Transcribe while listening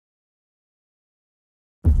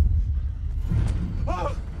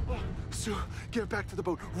Sue, get back to the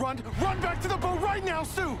boat. Run back to the boat right now,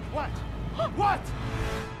 Sue! What? What?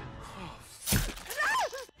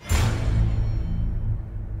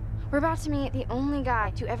 We're about to meet the only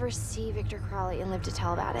guy to ever see Victor Crowley and live to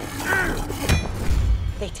tell about it.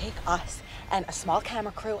 They take us and a small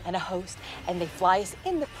camera crew and a host, and they fly us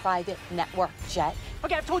in the private network jet.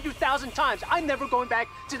 Okay, I've told you 1,000 times, I'm never going back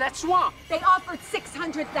to that swamp. They offered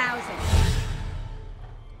 $600,000.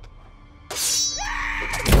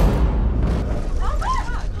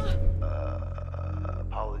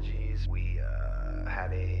 Apologies. We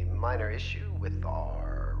had a minor issue with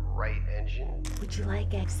our right engine. Would you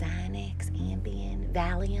like Xanax, Ambien,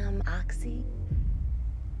 Valium, Oxy?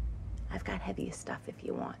 I've got heavier stuff if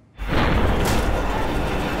you want.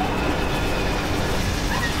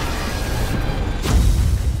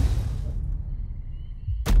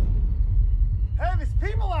 Hey, there's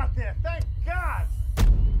people out there, thank God!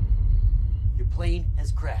 Your plane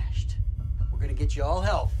has crashed. We're gonna get you all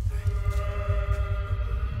help.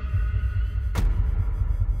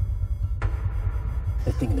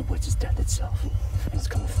 The thing in the woods is death itself, and it's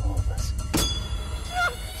coming for all of us.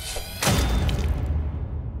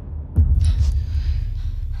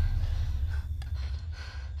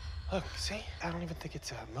 Look, see? I don't even think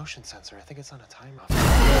it's a motion sensor. I think it's on a timer.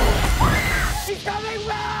 He's coming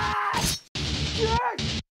back!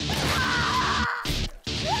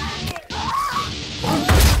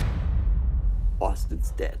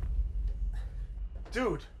 Austin's dead.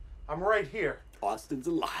 Dude, I'm right here. Austin's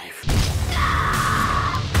alive.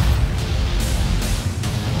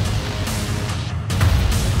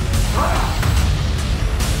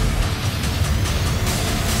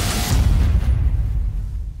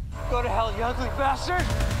 Go to hell, you ugly bastard!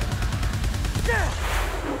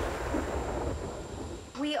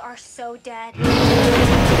 We are so dead.